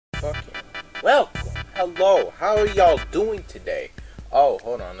fucking welcome. Hello, how are y'all doing today? Oh,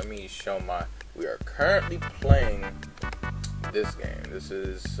 hold on, let me show my... We are currently playing this game. This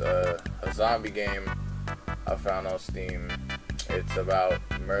is a zombie game I found on Steam. It's about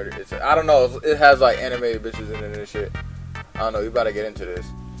murder. I don't know, it has like animated bitches in it and shit. I don't know, you better get into this.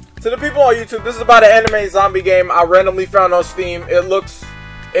 To the people on YouTube, this is about an anime zombie game I randomly found on Steam. It looks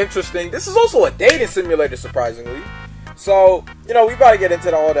interesting. This is also a dating simulator, surprisingly. So, you know, we about to get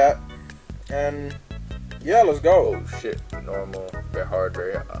into all that. And, yeah, let's go. Oh, shit. Normal. Very hard,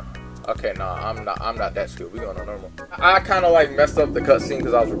 very... okay, nah, I'm not that skilled. We going on normal. I kind of, like, messed up the cutscene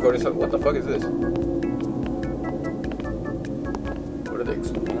because I was recording something. What the fuck is this? What are they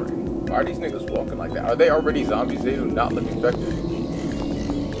exploring? Why are these niggas walking like that? Are they already zombies? They do not look infected.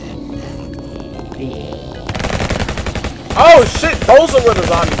 Oh shit, those are where the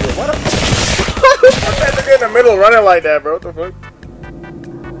zombies were. What the fuck? That nigga in the middle running like that, bro. What the fuck?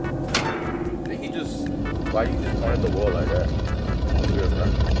 Did he just... Why you just pointed the wall like that? That's weird, bro.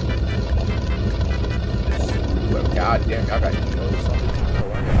 Well, god damn, y'all got to know something.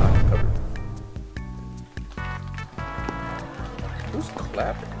 Who's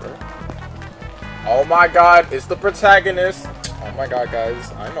clapping, bro? Oh my god, it's the protagonist. Oh my god,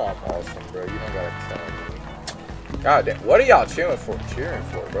 guys. I know I'm awesome, bro. You don't gotta tell me. God damn, what are y'all cheering for,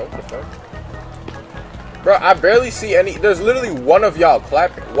 bro? What the fuck? Bro, I barely see any. There's literally one of y'all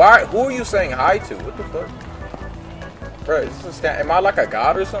clapping. Why? Who are you saying hi to? What the fuck? Bro, is this am I like a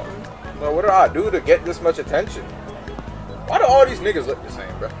god or something? Bro, what do I do to get this much attention? Why do all these niggas look the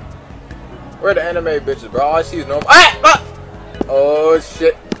same, bro? Where are the anime bitches, bro? All I see is normal. Ah! Oh,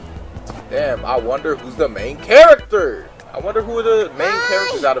 shit. Damn, I wonder who's the main character. I wonder who are the main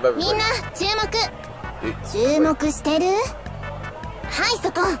characters out of everybody.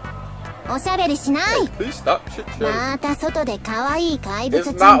 Please stop shit chatting.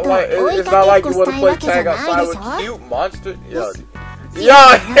 It's not like you want to play tag outside with cute monster. Yo. The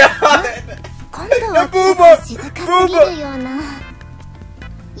booba!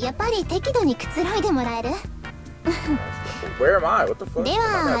 Where am I? What the fuck?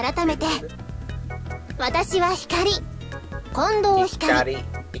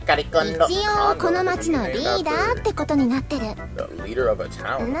 一応この町のリーダーってことになってる。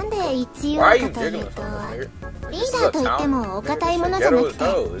なんで一応かというと、リーダーといってもお堅いものじゃなくて、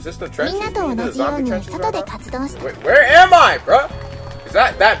みんなと同じように外で活動して。Where am I, bro?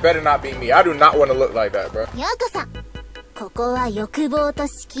 That better not be me. I do not want to look like that, bro. ようこそ。ここは欲望と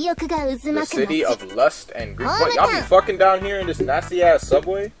色欲が渦巻く街。The city of lust and greed. What? Y'all be fucking down here in this nasty ass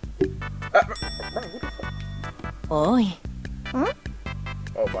subway? Oi.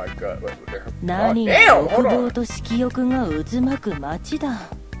 Oh my god, wait, damn, hold on.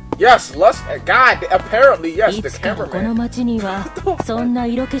 Yes, lust, god, apparently, yes, the cameraman. Bro,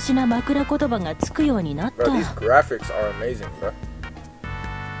 these graphics are amazing, bro.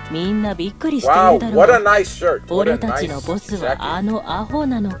 Wow, what a nice shirt. What a nice jacket.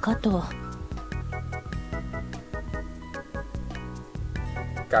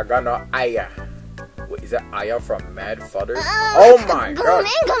 Kagano Aya. Wait, is that Aya from Mad Fodder? Oh my god! Oh,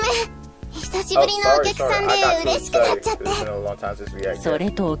 sorry. I got so excited. It's been a long time since we had guests.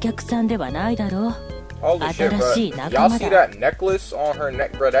 Holy shit, bro. Y'all see that necklace on her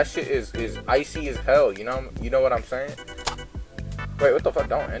neck, bro? That shit is icy as hell. You know what I'm saying? Wait, what the fuck?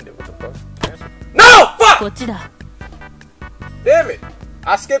 Don't end it. What the fuck? Cancel. No! Fuck! Damn it!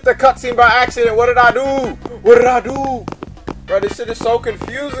 I skipped the cutscene by accident. What did I do? What did I do? Bro, this shit is so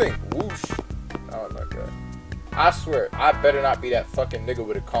confusing. Whoosh. Oh my god. I swear, I better not be that fucking nigga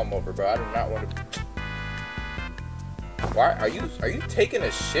with a comb over, bro. I do not want to. Why are you taking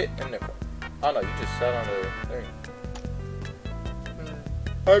a shit in the? Oh no, you just sat on the thing.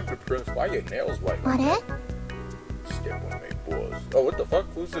 I'm depressed. Why are your nails white? What? Step on my balls. Oh, what the fuck?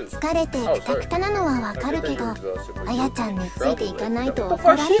 Who's this? Oh, sorry. What the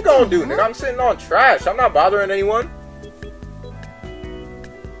fuck she gonna do, nigga? I'm sitting on trash. I'm not bothering anyone.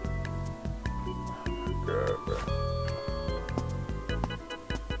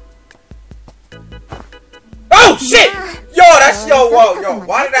 Oh shit! Yo, that's yo.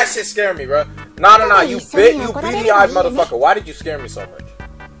 Why did that shit scare me, bro? Nah, you beady-eyed motherfucker. Why did you scare me so much?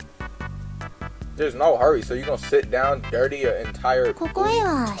 There's no hurry, so you gonna sit down, dirty your entire. Did you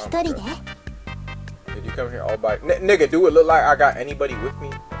come here all by? Nigga, do it look like I got anybody with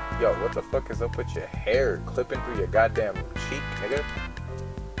me? Yo, what the fuck is up with your hair clipping through your goddamn cheek, nigga?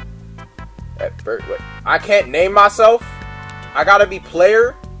 That bird, wait. I can't name myself. I gotta be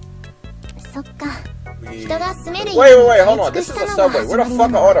player. Wait, hold on. This is a subway. Where the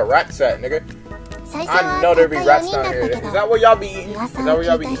fuck are all the rats at, nigga? I know there be rats down here. Is that what y'all be eating? Is that what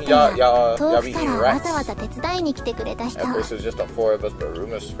y'all be eating? Y'all be eating rats? And this is just the 4 of us, but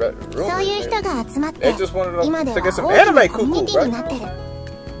rumors. They just wanted to get some anime cuckoo, bro.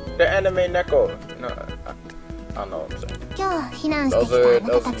 The anime neko. No, I don't know what I'm saying.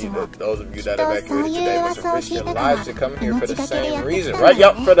 Those of you that evacuated today must have risked your lives to come here for the same reason, right?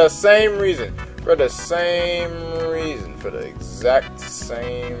 Yup, for the same reason. For the same reason. For the exact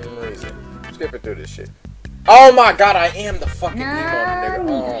same reason. Skip it through this shit. Oh my god, I am the fucking emo nigga.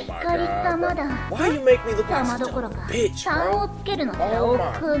 Oh my god, bro. Why you make me look like such a bitch, bro? Oh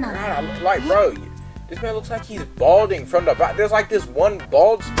my god, I look like, bro, this man looks like he's balding from the back. There's like this one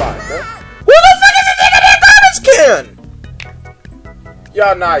bald spot, bro. Who the fuck is this nigga in that garbage can?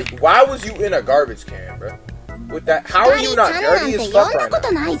 Y'all, nah, why was you in a garbage can, bro? With that, how are you not dirty as fuck right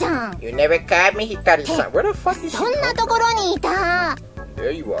now? You never caught me, Hikari-san. Where the fuck is you?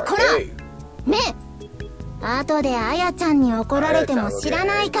 There you are. Hey. Later,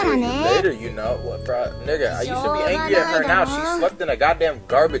 you know what, bro? Nigga, I used to be angry at her. Now she slept in a goddamn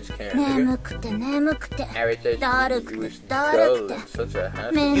garbage can, nigga. Such a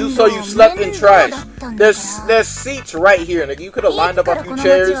hassle. So you slept in trash. There's seats right here, nigga. You could have lined up a few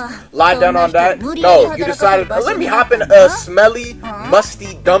chairs, lied down on that. No, you decided, let me hop in a smelly,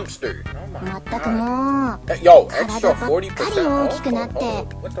 musty dumpster. Oh my god. Yo, extra 40%. Oh,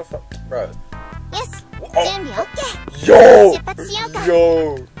 what the fuck, bro? Yes. Oh. Yo!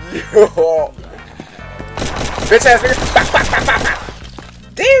 Bitch ass nigga!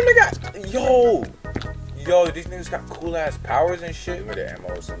 Damn nigga! Yo, these niggas got cool ass powers and shit. Give me the ammo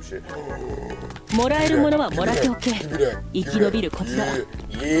or some shit.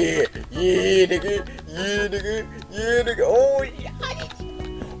 Yeah, nigga. Oh, yeah.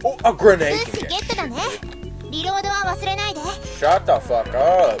 Oh, a grenade. Shut the fuck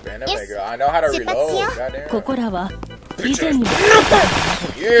up, anime girl. I know how to reload. Goddamn.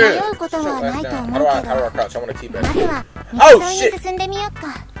 Yeah. How do I crouch? I want to teabag. Oh shit.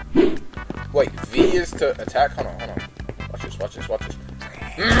 Wait, V is to attack. Hold on. Watch this.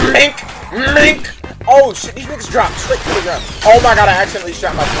 Mink. Oh shit, these niggas dropped straight to the ground. Oh my god, I accidentally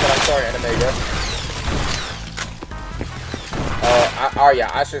shot my teammate. I'm sorry, anime girl. Oh yeah,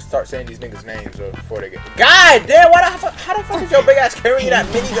 I should start saying these niggas' names before they get. God damn! How the fuck is your big ass carrying that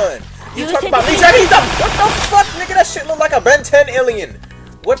minigun? You talking about me? What the fuck, nigga? That shit look like a Ben 10 alien.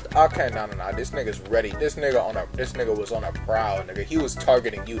 What? Okay, no. This nigga's ready. This nigga was on a prowl, nigga. He was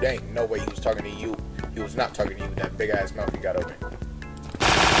targeting you. There ain't no way he was targeting you. He was not targeting you with that big ass mouth he got open.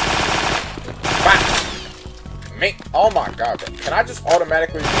 Bye. Me. Oh my god, bro. Can I just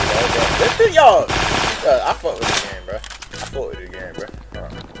automatically reload, bro? Y'all. I fuck with the game, bro.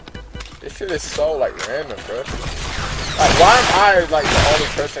 This shit is so like random, bro. Like, why am I like the only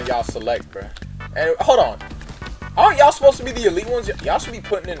person y'all select, bro? And hold on, aren't y'all supposed to be the elite ones? Y'all should be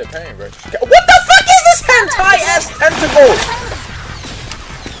putting in the pain, bro. What the fuck is this hentai ass tentacle?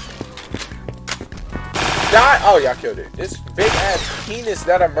 Oh, y'all killed it. This big ass penis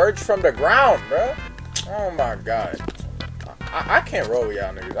that emerged from the ground, bro. Oh my god. I can't roll with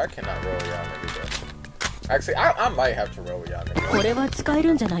y'all niggas. I cannot roll with y'all niggas, bro. Actually, I might have to roll with y'all niggas.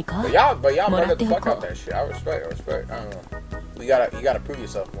 But y'all murdered the fuck out that shit. I respect. I don't know. You gotta prove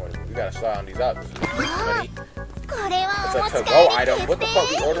yourself more. We gotta slide on these out. It's a to-go item. What the fuck?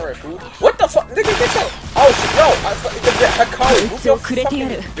 We ordering food? What the fuck? Nigga, get your... Oh shit, yo! Hikari, move your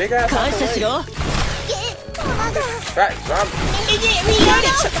fucking big ass out the way. Right, so I'm...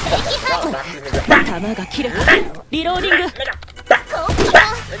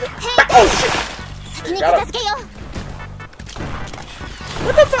 Oh shit! Got him.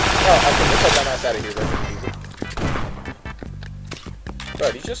 What the fuck? Oh, okay, let's get that ass out of here,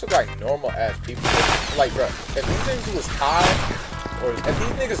 bro. These just look like normal ass people. Like, bro, if these niggas was high, or if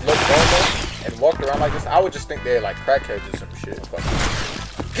these niggas look normal and walked around like this, I would just think they're like crackheads or some shit.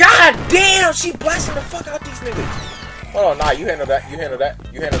 God damn, she blasting the fuck out these niggas. Hold on, nah, you handle that. You're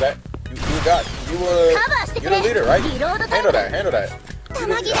the leader, right? Handle that. I'll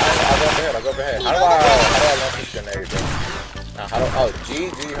go overhead. How do I launch this grenade, bro? Oh,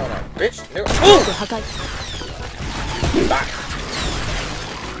 G, hold on. Bitch, nigga.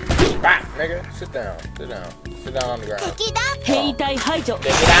 Back, nigga. Sit down on the ground.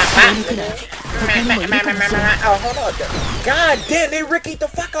 Oh, hold on. God damn, they Ricky the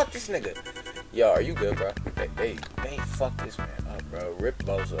fuck out this nigga. Yo, are you good, bro? They ain't fuck this man up, bro. Rip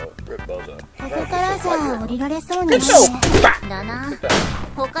Bozo.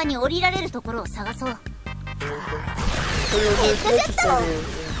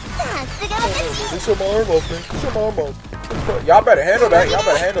 Y'all better handle that.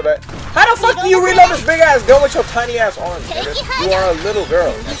 How the fuck do you reload this big ass gun with your tiny ass arms, nigga? You are a little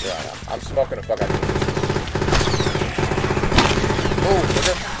girl. That's right. I'm smoking the fuck out of you. Oh,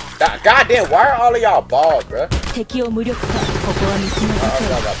 nigga. Goddamn, why are all of y'all bald, bruh? Y'all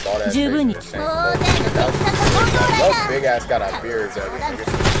got bald ass Your big ass got a beard, nigga.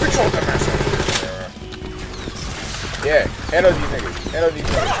 Yeah, handle these niggas. Handle these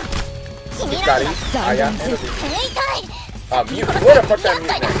niggas. You got it. Handle these niggas. Mute. Where the fuck that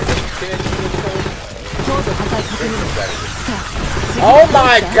mute nigga? Oh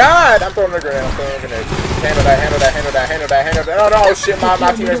my god! I'm throwing a grenade. Handle that. Oh no, shit, my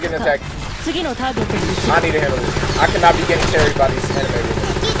teammate's getting attacked. I need to handle this. I cannot be getting carried by these animators.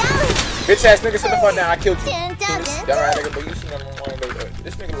 Bitch ass nigga, sit the fuck down. I killed you. Dumbass nigga, but you see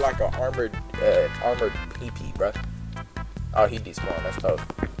this nigga like an armored PP, bruh. Oh, he despawned. That's tough.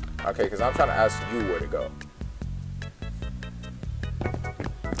 Okay, because I'm trying to ask you where to go.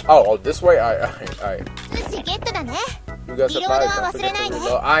 Oh, this way? Alright. You got supplies. Don't forget to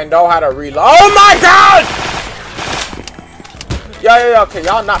reload. I know how to reload. Oh my god! Yo, okay,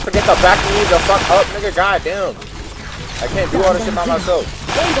 y'all not forget to back me the fuck up, nigga. Goddamn. I can't do all this shit by myself.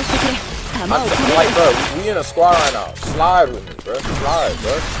 I'm like, bro, we in a squad right now. Slide with me, bro. Slide,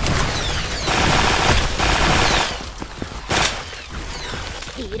 bro.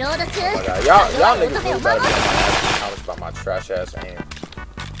 Oh my god, y'all niggas really better be on my ass comments about my trash ass aim.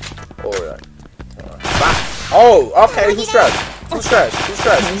 Oh, okay, who's trash? Who's trash?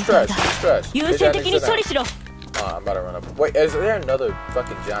 I'm about to run up. Wait, is there another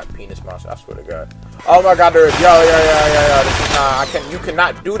fucking giant penis monster? I swear to God. Oh my god, there is. Yo. This is not, you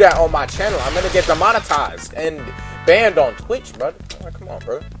cannot do that on my channel. I'm gonna get demonetized and banned on Twitch, bro. Right, come on,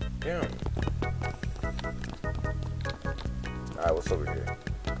 bro. Damn. Alright, what's over here?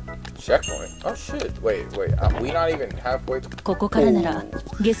 Checkpoint. Oh shit. Wait. We not even halfway to. ここからなら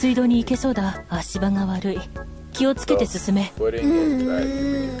下水道に行けそうだ。足場が悪い。気をつけて進め。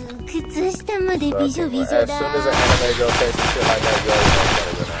靴下までびしょびしょだ。As soon as an anime girl says some shit like that, you already know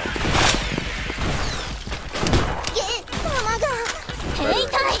what's gonna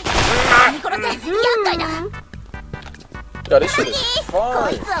Yo, this shit is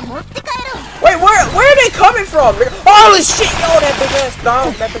fun. Wait, where are they coming from? Holy shit, yo, that big ass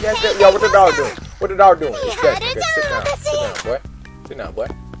dog. Yo, what the dog doing? It's dead, nigga. Sit down, boy.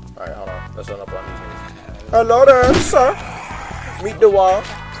 Alright, hold on. Let's run up on these niggas. Hello there, sir. Meet the wall.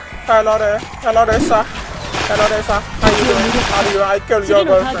 Hello there, sir. How you doing? I killed your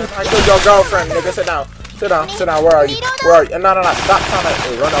girlfriend. Nigga, sit down. Where are you? No. Stop trying to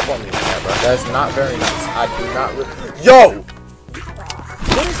run up on me, man, bro. That's not very nice. I do not. Yo!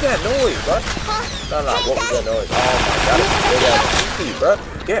 What is that noise, bro? No. What was that noise? Oh my god, it's big ass bro.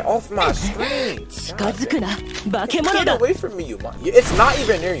 Get off my screen. Get away from me, you man. It's not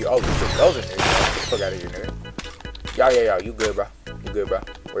even near you. Oh, those are near you. Get the fuck out of here, nigga. Yo. You good, bro?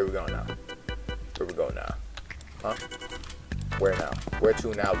 Where we going now? Huh? Where now? Where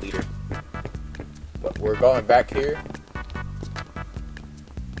to now, leader? What, we're going back here?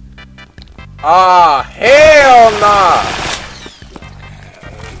 Ah, hell nah!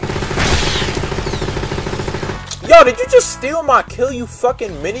 Yo, did you just steal my kill, you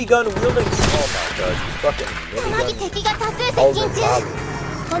fucking minigun wielding? Oh my god, you fucking minigun holding Bobby.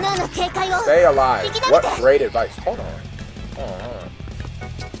 Stay alive. What great advice. Hold on.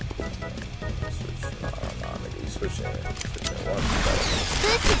 Switching one.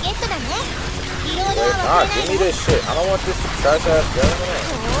 Nah, give me this shit. I don't want this trash ass gun.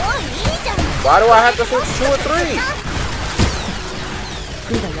 Why do I have to switch 2 or 3?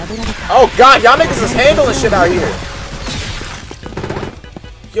 Oh god, y'all niggas is handling shit out here.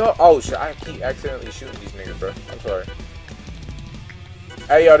 Yo, oh shit, I keep accidentally shooting these niggas, bro. I'm sorry.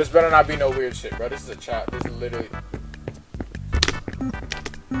 Hey yo, this better not be no weird shit, bro. This is a chop. This is literally.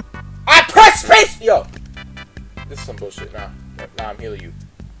 I press space, yo. This is some bullshit. Nah, I'm healing you.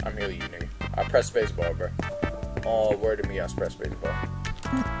 Nigga. I press spacebar, bro. Oh, word to me, I press spacebar.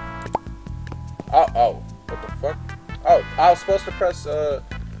 Oh, what the fuck? Oh, I was supposed to press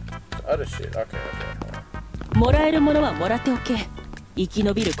other shit. Okay. もらえるものはもらっておけ。生き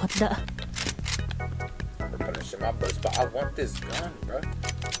延びるコツだ。I'm putting shit in my bust, but I want this gun, bro.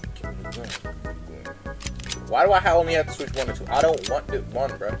 Give me the gun. Why do I only have to switch 1 or 2? I don't want this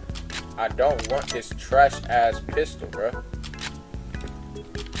one, bro. I don't want this trash ass pistol, bro.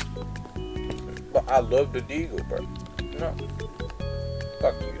 But I love the Deagle, bro. No.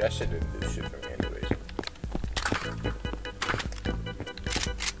 Fuck you. That shit didn't do shit for me anyways.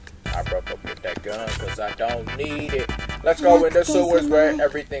 I broke up with that gun because I don't need it. Let's go in the sewers where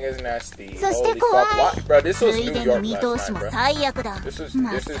everything is nasty. Holy fuck, what? Bro, this was New York last night, bro. This is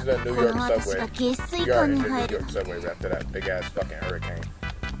the New York subway. We are in the New York subway after that big ass fucking hurricane.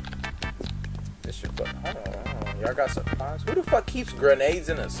 This shit fuck. Hold on. Y'all got supplies? Who the fuck keeps grenades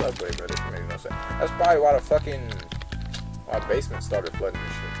in a subway, bro? This makes no sense. That's probably why my basement started flooding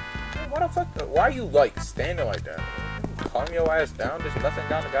and shit. What the fuck? Why are you like standing like that? Calm your ass down. There's nothing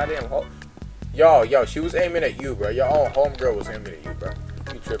down the goddamn hole. Yo, she was aiming at you, bro. Your own homegirl was aiming at you, bro.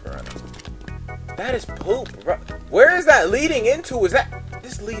 You tripping right now. That is poop, bro. Where is that leading into?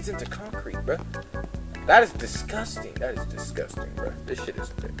 This leads into concrete, bro. That is disgusting. That is disgusting, bro. This shit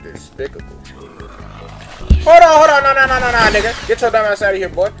is despicable. Hold on. No, nigga. Get your dumb ass out of here,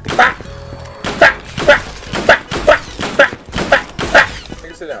 boy. Back.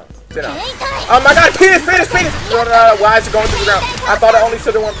 Nigga, sit down. Oh my god, penis! No. Why is it going to the ground? I thought it only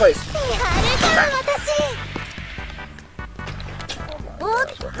stood in one place.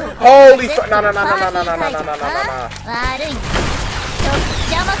 Holy fuck! No. I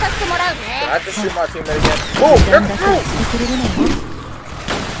have to shoot my teammate again. Move!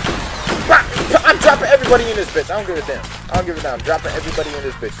 I'm dropping everybody in this bitch. I don't give a damn. I'm dropping everybody in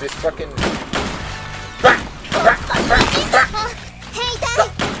this bitch. This fucking.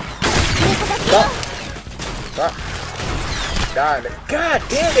 God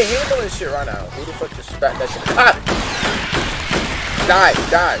damn, they handling this shit right now. Who the fuck just spat that shit?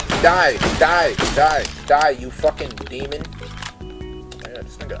 Die, you fucking demon. Yeah,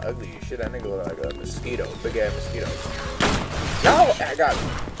 this nigga ugly as shit. That nigga look like a mosquito. Big ass mosquito. Y'all got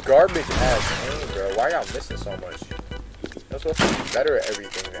garbage ass aim, bro. Why y'all missing so much? Y'all supposed to be better at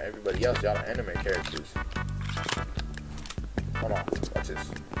everything than everybody else. Y'all are anime characters. Hold on, watch this.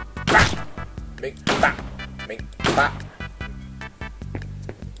 Make bop.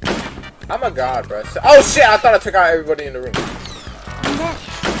 I'm a god, bro. Oh shit, I thought I took out everybody in the room.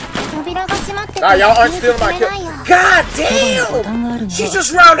 Nah, y'all aren't stealing my kill. God damn! She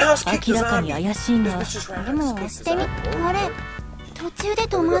just roundhouse kicked the zombie. This bitch just roundhouse kicked the zombie.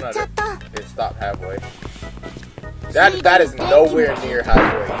 It stopped halfway. That is nowhere near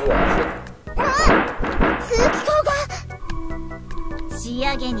halfway.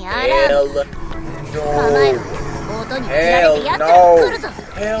 You are tripping.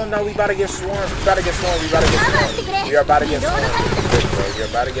 Hell no, we about to get swarmed. We are about to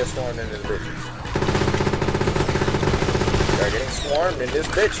get swarmed in this bitch. They're getting swarmed in this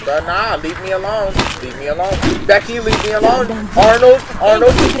bitch, bro. Nah, leave me alone. Becky, leave me alone. Arnold,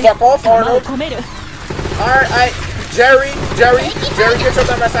 fuck off, Arnold. Alright, Jerry, get your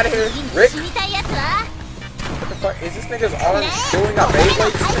dumb ass out of here. Rick. What the fuck? Is this nigga's arms doing a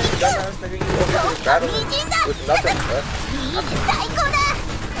Beyblade spin? Dumbass nigga, you over here battling with nothing, bro.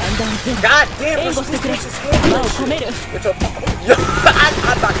 God damn, bro. This bitch is handling shit. Get your fuck. Yo,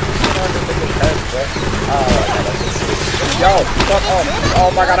 I thought you was on this nigga's head, bro. Yo, fuck off.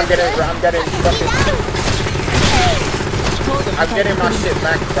 Oh my god, I'm getting my shit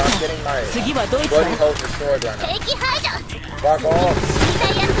back, bro. I'm getting my bloody hole destroyed right now. Fuck off.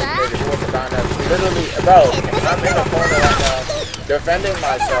 Literally, bro, I'm in the corner right now, defending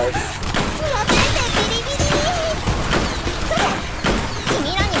myself.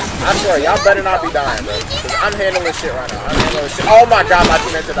 I swear, y'all better not be dying, bro. Cause I'm handling this shit right now. Oh my god, my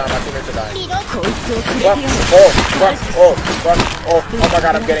teammates are dying. Oh my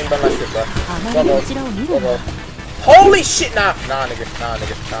god, I'm getting molested, bro. Holy shit, nah, nigga.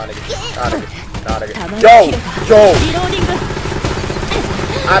 Yo.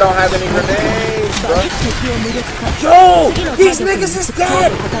 I don't have any grenades, bro. Yo, these niggas is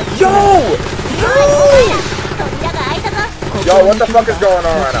dead. Yo, what the fuck is going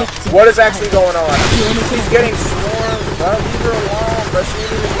on right now? What is actually going on right now? She's getting swarmed, bro. Leave her alone, bro. She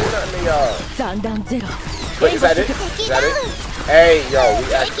didn't even do nothing to y'all. Wait, is that it? Hey, yo, we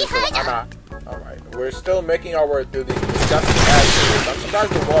actually. Alright, we're still making our way through these disgusting actions. I'm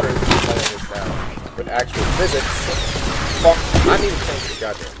surprised the water is slowing this down. With actual physics. Fuck, I need to change the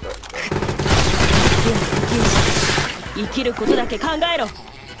goddamn book.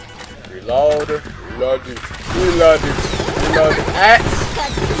 Reload.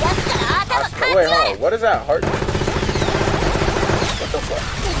 Wait, hold on. What is that? Heart? What the fuck?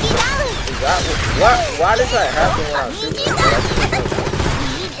 Is that what? Why does that happen when I'm shooting?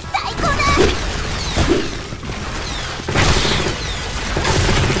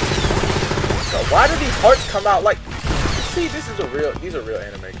 So why do these hearts come out like? See, these are real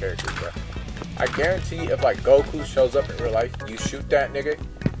anime characters, bro. I guarantee if like Goku shows up in real life, you shoot that nigga,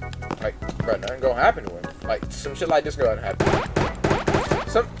 like, bro, nothing gonna happen to him. Like some shit like this gonna happen.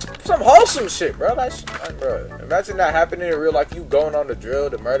 some wholesome shit, bro. Like, bro, imagine that happening in real life. You going on the drill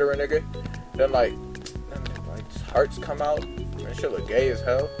to murder a nigga, then like hearts come out. That shit look gay as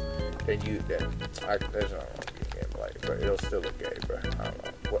hell. Then there's not like, but it'll still look gay, bro. I don't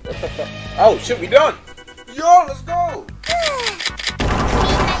know. What the fuck? Oh shit, we done. Yo, let's go.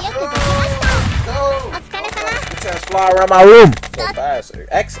 Just fly around my room so fast.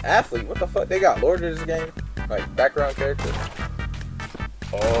 Ex-athlete, what the fuck? They got Lord of this game, like background character.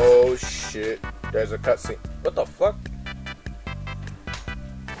 Oh shit, there's a cutscene. What the fuck?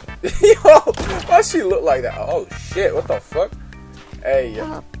 Yo, why she look like that? Oh shit, what the fuck? Hey,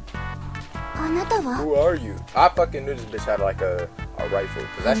 yo. Who are you? I fucking knew this bitch had like a rifle,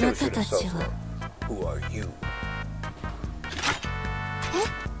 cause that shit was shooting so slow. Who are you?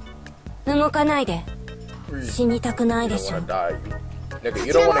 動かないで。死にたくないでしょ。 Nigga,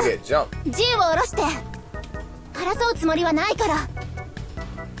 you don't wanna get jumped. 銃を下ろして。争うつもりはないから。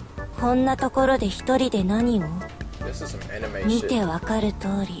こんなところで一人で何を？ This is some anime 見てわかる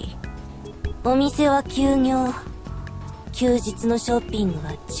通り、お店は休業。休日のショッピング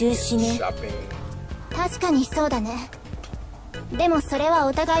は中止ね。確かにそうだね。でもそれは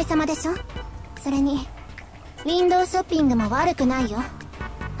お互い様でしょ。それにウィンドウショッピングも悪くないよ。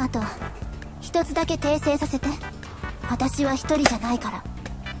あと一つだけ訂正させて。私は一人じゃないから。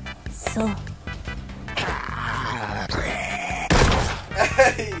そう。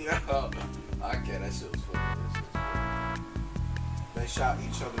Okay, that shit was funny. They shot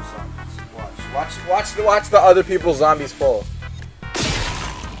each other's zombies. Watch the other people's zombies fall.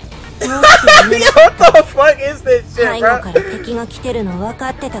 What the fuck is this shit, bro? 敵が来てるの分か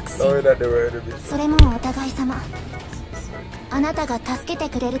ってたくせに。それもお互い様。あなたが助けて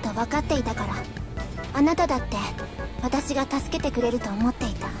くれると分かっていたから。あなただって私が助けてくれると思って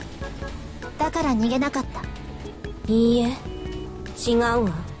いた。だから逃げなかった。いいえ、違う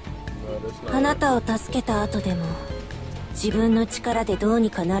わ。あなたを助けた後でも自分の力でどうに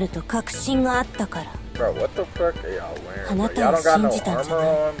かなると確信があったから。あなたを信じたんじゃな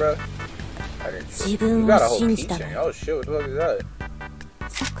い。自分を信じたの。そ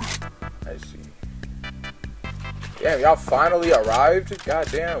っか。Damn, y'all finally arrived?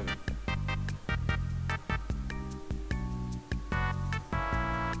 Goddamn.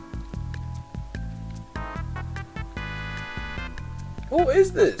 Who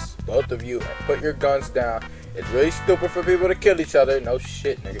is this? Both of you, put your guns down. It's really stupid for people to kill each other. No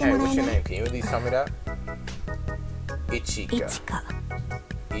shit, nigga. Hey, what's your name? Can you at least tell me that? Ichika.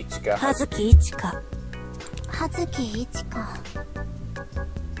 Ichika. Hazuki Ichika. Hazuki Ichika.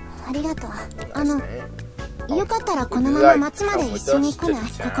 ありがとう。よかったらこのまま町まで一緒に来ない。こ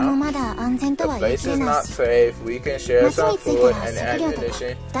こもまだ安全とは言い切れないし。町に着いたら食料とか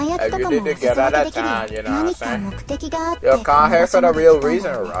弾薬とかもお裾分けできるよ。何か目的があってこの場所まで来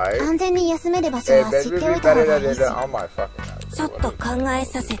たの。安全に休める場所は知っておいた方がいいし。ちょっと考え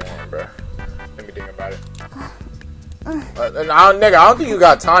させて。Nigga, I don't think you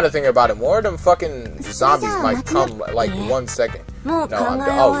got time to think about it. More of them fucking zombies might come like 1 second. No,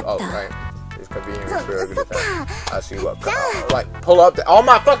 right. It's convenient for everything. I see what. Like, pull up. Oh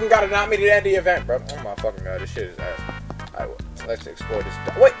my fucking god, it not me to end the event, bro. Oh my fucking god, this shit is ass. Alright, let's explore this.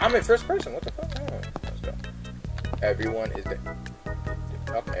 Wait, I'm in first person. What the fuck? Oh, let's go. Everyone is dead.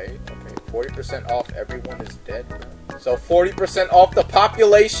 Okay. 40% off. Everyone is dead, bro. So 40% off the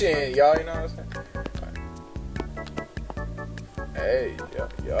population, y'all. You know what I'm saying? Hey,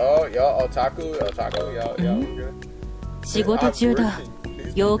 yo, otaku, yo, good. 仕事中だ。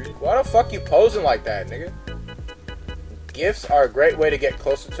Why the fuck you posing like that, nigga? Gifts are a great way to get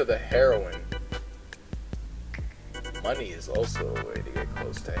closer to the heroine. Money is also a way to get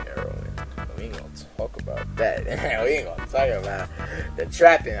close to heroin. We ain't gonna talk about that. We ain't gonna talk about the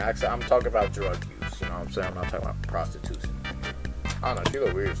trapping. Actually, I'm talking about drug use. You know what I'm saying? I'm not talking about prostitution. I don't know. She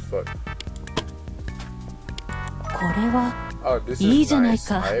look weird as fuck. これは Oh, this is いいじゃない nice.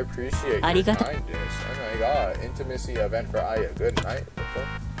 か。 I appreciate ありがとう。 your kindness. Oh my god, intimacy event for Aya. Good night.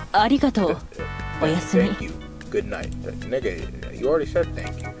 ありがとう。おやすみ。 Thank you. Good night. Nigga, you already said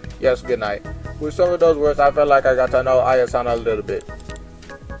thank you. Yes, good night. With some of those words, I felt like I got to know Aya-san a little bit.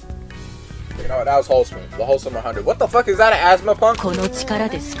 You know what? That was wholesome. The wholesome 100. What the fuck is that? An asthma pump? この力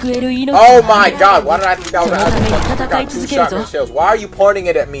で救える命 Oh my god, why did I think that was an そのために asthma pump? We 戦い got 2 続けるぞ。 shotgun shells. Why are you pointing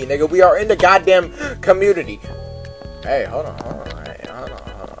it at me, nigga? We are in the goddamn community. Hey, hold on. Hey, hold on.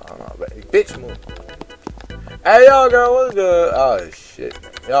 Bitch, move. Hey, yo, girl, what's good? Oh, shit.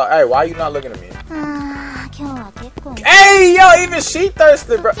 Yo, hey, why you not looking at me? Hey, yo, even she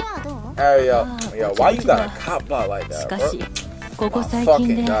thirsty, bro. Hey, yo, why you got a cop block like that, しか bro? しここ最近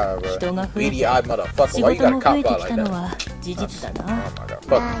で人が増えて Beady-eyed motherfucker. 仕 Why you 事 got a も増 cop えて block き like たの that? は事実だな。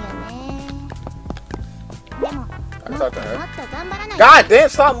God damn,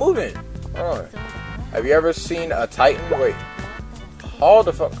 stop moving. Hold on. Have you ever seen a Titan? Wait. Hold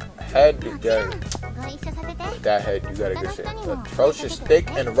the fuck. Head, that head, you got a good shit. Atrocious, thick,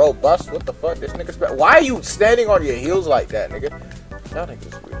 and robust. What the fuck? This nigga's back. Why are you standing on your heels like that, nigga? Y'all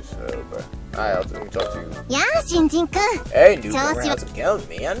niggas weird as hell, bro. Alright, let me talk to you. Yeah, Shinjin-kun. Hey, dude, how's it going,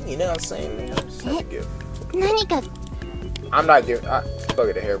 man? You know what I'm saying, man? I'm just gonna give. I'm not giving. Fuck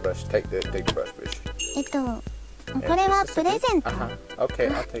it, the hairbrush. Take the brush, bitch. Okay,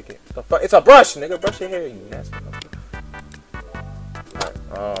 I'll take it. The fuck? It's a brush, nigga. Brush your hair, you nasty.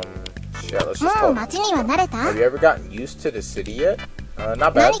 Alright, shit, let's just talk. Have you ever gotten used to the city yet?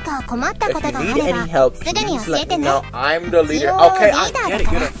 Not bad. If you need any help, please let me know. I'm the leader. Okay, I get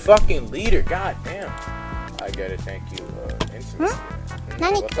it. You're the fucking leader. God damn. I get it. Thank you. Intimacy.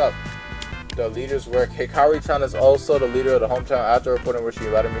 What's up? The leader's work. Hikari-chan is also the leader of the hometown. After reporting where she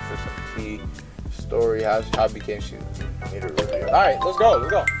invited me for some tea story, how became she leader of the Alright, let's go.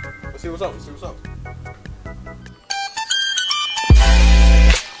 Let's go. Let's see what's up. Let's see what's up.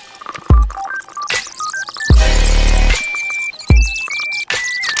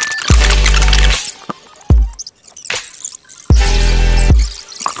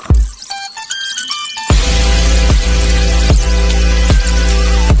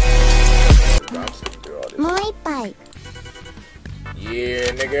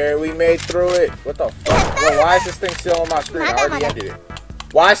 Yeah, nigga, we made through it. What the fuck? Yo, why is this thing still on my screen? I already ended it.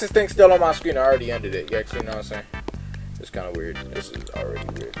 Why is this thing still on my screen? I already ended it. You actually know what I'm saying? It's kind of weird. This is already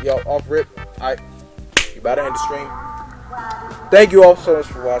weird. Yo, off rip. You about to end the stream. Thank you all so much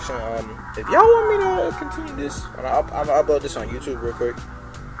for watching. If y'all want me to continue this, I'm gonna upload this on YouTube real quick.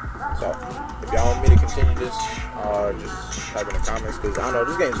 So, if y'all want me to continue this, just type in the comments, because I don't know,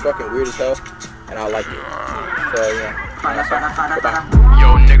 this game's fucking weird as hell, and I like it. So, yeah.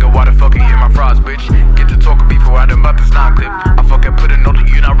 Yo, nigga, why the fuck you hit my fries, bitch? Get to talking before I done about this knock clip. I fucking put a note to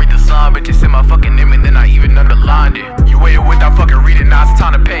you and I read the sign, bitch. You said my fucking name and then I even underlined it. You waited without fucking reading, now it's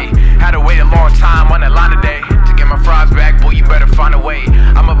time to pay. Had to wait a long time on that line today to get my fries back, boy, you better find a way.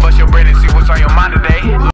 I'm a